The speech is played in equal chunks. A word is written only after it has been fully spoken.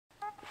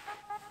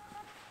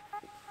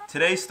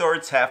Today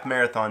starts half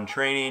marathon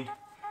training,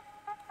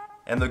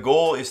 and the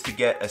goal is to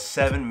get a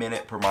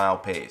 7-minute per mile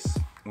pace,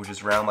 which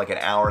is around like an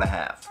hour and a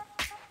half.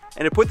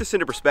 And to put this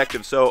into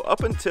perspective, so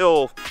up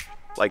until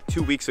like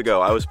 2 weeks ago,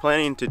 I was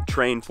planning to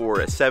train for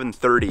a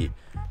 7:30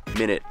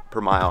 minute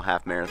per mile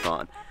half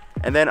marathon.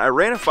 And then I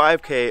ran a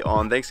 5K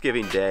on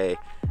Thanksgiving Day,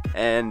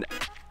 and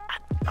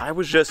I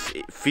was just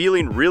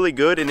feeling really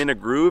good and in a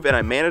groove, and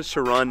I managed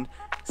to run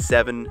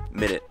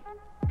 7-minute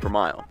per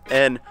mile.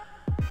 And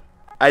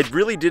I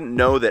really didn't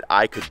know that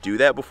I could do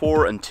that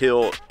before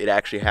until it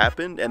actually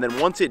happened. And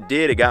then once it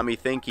did, it got me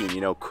thinking, you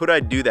know, could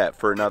I do that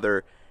for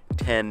another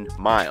 10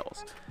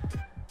 miles?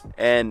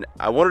 And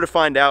I wanted to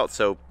find out,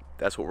 so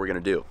that's what we're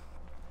gonna do.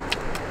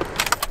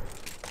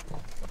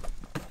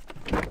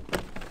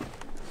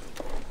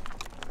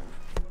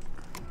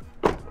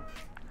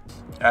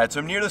 All right, so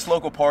I'm near this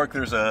local park.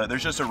 There's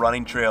just a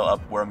running trail up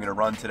where I'm gonna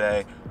run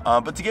today.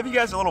 But to give you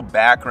guys a little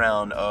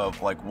background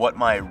of like what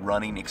my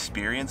running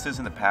experience is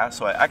in the past,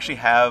 so I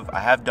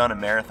have done a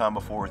marathon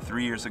before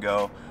 3 years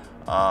ago.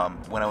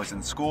 When I was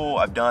in school,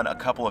 I've done a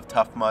couple of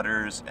Tough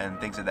Mudders and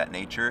things of that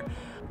nature.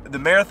 The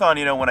marathon,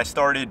 you know, when I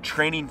started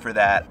training for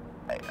that,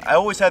 I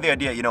always had the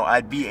idea, you know,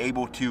 I'd be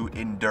able to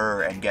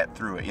endure and get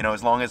through it. You know,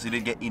 as long as I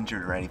didn't get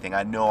injured or anything,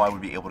 I know I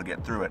would be able to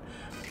get through it.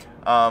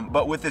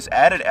 But with this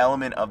added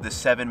element of the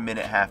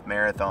 7-minute half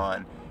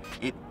marathon,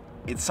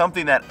 it's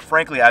something that,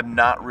 frankly, I'm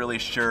not really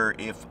sure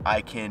if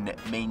I can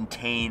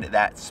maintain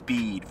that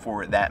speed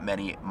for that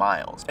many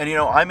miles. And, you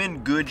know, I'm in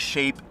good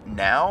shape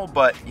now,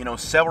 but, you know,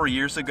 several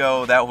years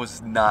ago, that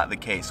was not the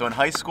case. So in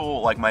high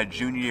school, like my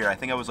junior year, I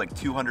think I was like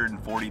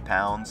 240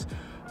 pounds,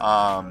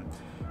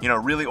 you know,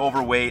 really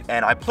overweight.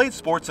 And I played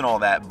sports and all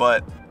that,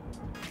 but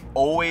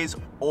always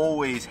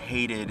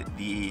hated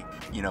the,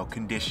 you know,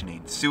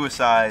 conditioning,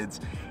 suicides,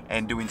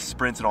 and doing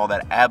sprints and all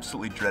that.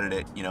 Absolutely dreaded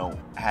it, you know,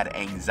 had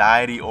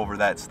anxiety over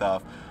that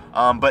stuff.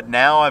 But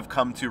now I've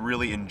come to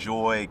really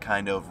enjoy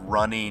kind of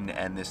running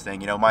and this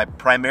thing. You know, my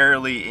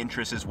primarily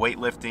interest is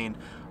weightlifting,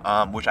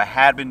 which I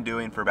had been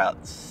doing for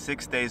about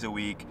 6 days a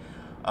week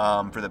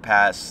for the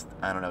past,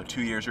 I don't know,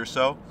 2 years or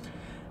so.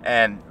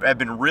 And I've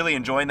been really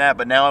enjoying that,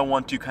 but now I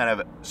want to kind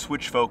of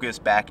switch focus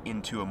back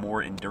into a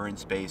more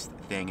endurance-based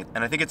thing.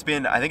 And I think it's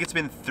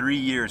been 3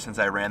 years since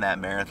I ran that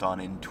marathon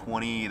in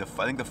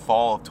I think the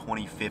fall of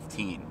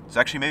 2015. So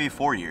actually maybe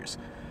 4 years,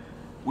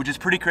 which is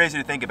pretty crazy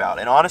to think about.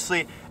 And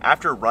honestly,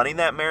 after running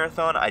that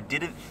marathon, I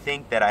didn't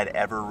think that I'd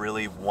ever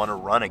really want to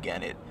run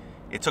again.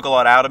 It took a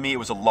lot out of me. It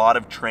was a lot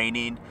of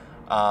training,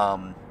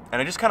 and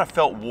I just kind of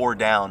felt wore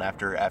down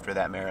after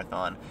that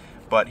marathon.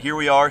 But here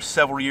we are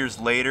several years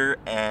later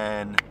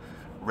and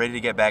ready to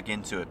get back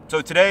into it.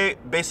 So today,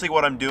 basically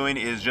what I'm doing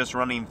is just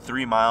running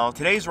 3 miles.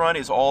 Today's run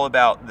is all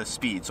about the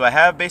speed. So I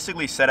have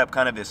basically set up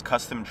kind of this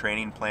custom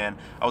training plan.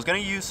 I was gonna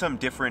use some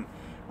different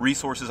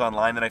resources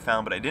online that I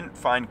found, but I didn't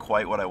find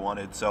quite what I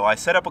wanted. So I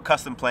set up a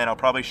custom plan. I'll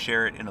probably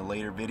share it in a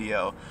later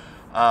video.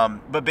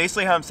 But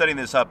basically how I'm setting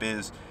this up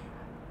is,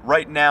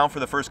 right now for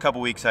the first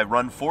couple weeks, I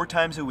run 4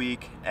 times a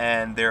week,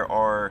 and there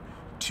are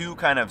 2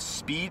 kind of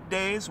speed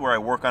days where I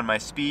work on my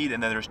speed,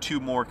 and then there's 2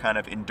 more kind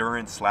of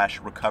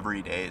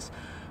endurance/recovery days.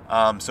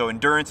 So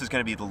endurance is going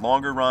to be the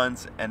longer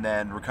runs, and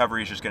then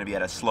recovery is just going to be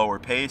at a slower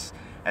pace.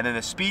 And then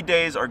the speed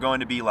days are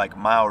going to be like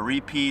mile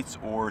repeats,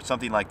 or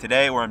something like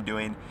today where I'm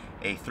doing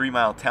a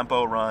 3-mile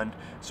tempo run.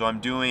 So I'm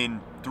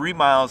doing 3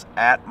 miles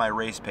at my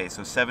race pace,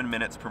 so 7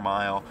 minutes per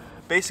mile.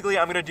 Basically,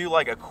 I'm going to do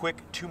like a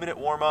quick 2-minute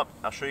warm-up.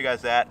 I'll show you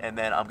guys that, and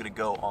then I'm going to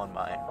go on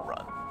my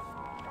run.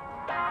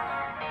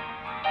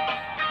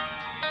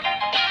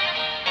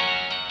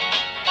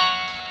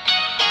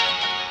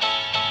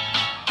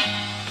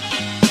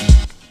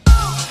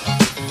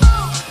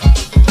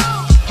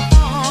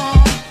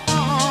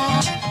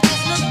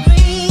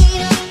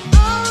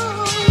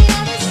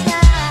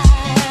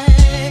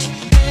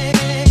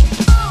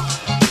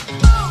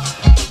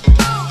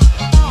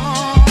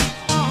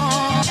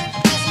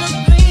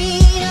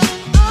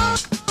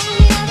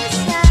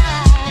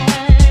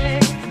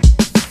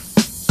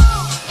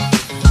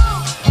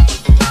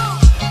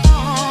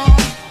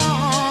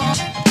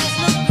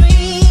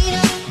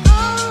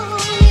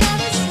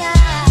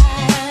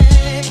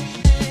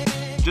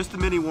 Just a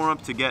mini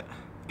warm-up to get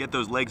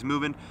those legs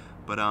moving,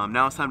 but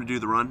now it's time to do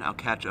the run. I'll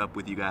catch up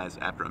with you guys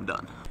after I'm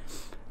done.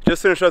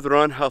 Just finished up the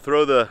run. I'll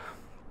throw the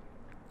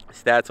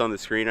stats on the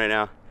screen right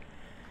now.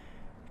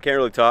 Can't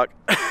really talk.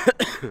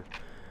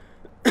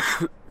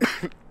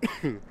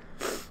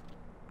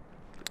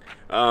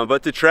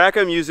 But to track,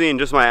 I'm using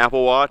just my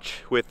Apple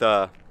Watch with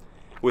the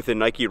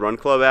Nike Run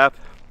Club app.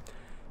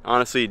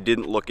 Honestly,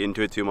 didn't look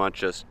into it too much,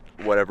 just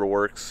whatever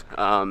works.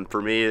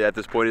 For me, at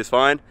this point, is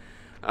fine.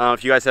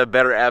 If you guys have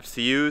better apps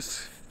to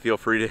use, feel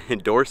free to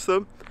endorse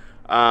them.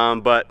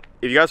 But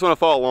if you guys want to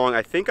follow along,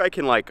 I think I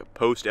can like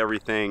post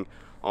everything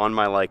on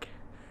my like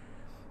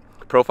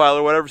profile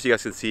or whatever, so you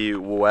guys can see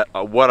what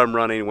I'm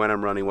running, when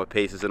I'm running, what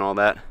paces and all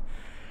that.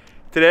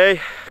 Today,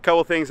 a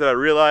couple things that I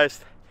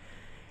realized.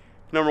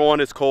 Number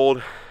one, it's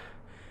cold.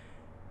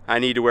 I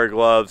need to wear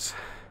gloves.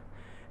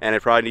 and I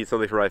probably need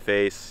something for my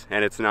face,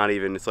 and it's not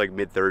even, it's like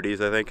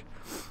mid-30s, I think.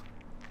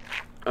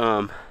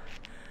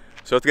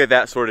 So let's get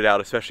that sorted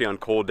out, especially on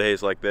cold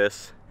days like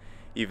this,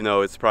 even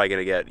though it's probably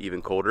gonna get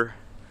even colder.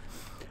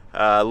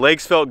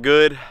 Legs felt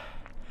good,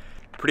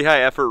 pretty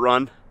high effort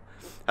run.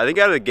 I think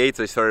out of the gates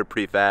I started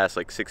pretty fast,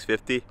 like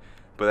 6:50,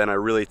 but then I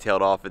really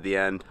tailed off at the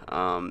end.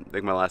 I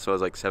think my last one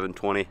was like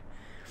 7:20.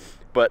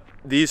 But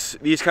these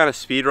kind of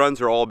speed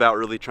runs are all about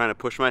really trying to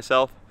push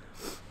myself,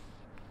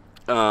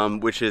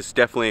 which is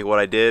definitely what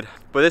I did.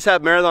 But this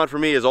half marathon for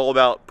me is all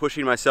about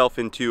pushing myself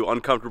into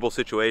uncomfortable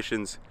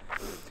situations,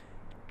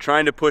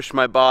 trying to push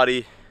my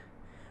body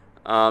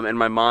and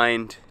my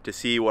mind to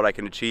see what I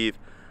can achieve.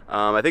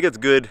 I think it's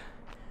good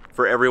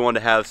for everyone to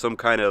have some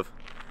kind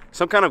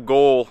of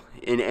goal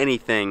in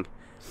anything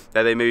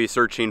that they may be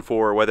searching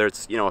for, whether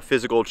it's, you know, a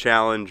physical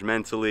challenge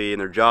mentally in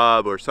their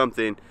job or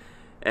something.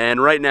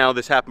 And right now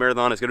this half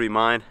marathon is going to be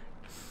mine.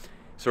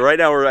 So right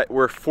now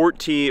we're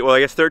 14, well I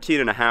guess 13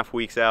 and a half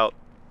weeks out.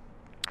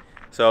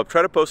 So I'll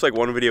try to post like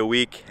one video a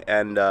week,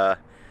 and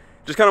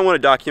just kind of want to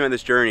document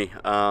this journey.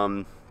 It's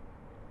going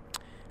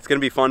to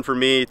be fun for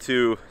me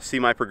to see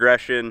my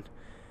progression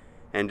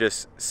and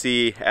just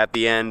see at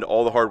the end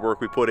all the hard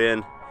work we put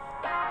in.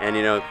 And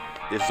you know,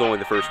 this is only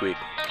the first week.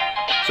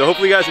 So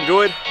hopefully you guys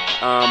enjoyed.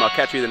 I'll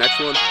catch you in the next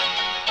one.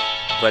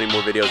 Plenty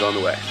more videos on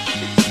the way.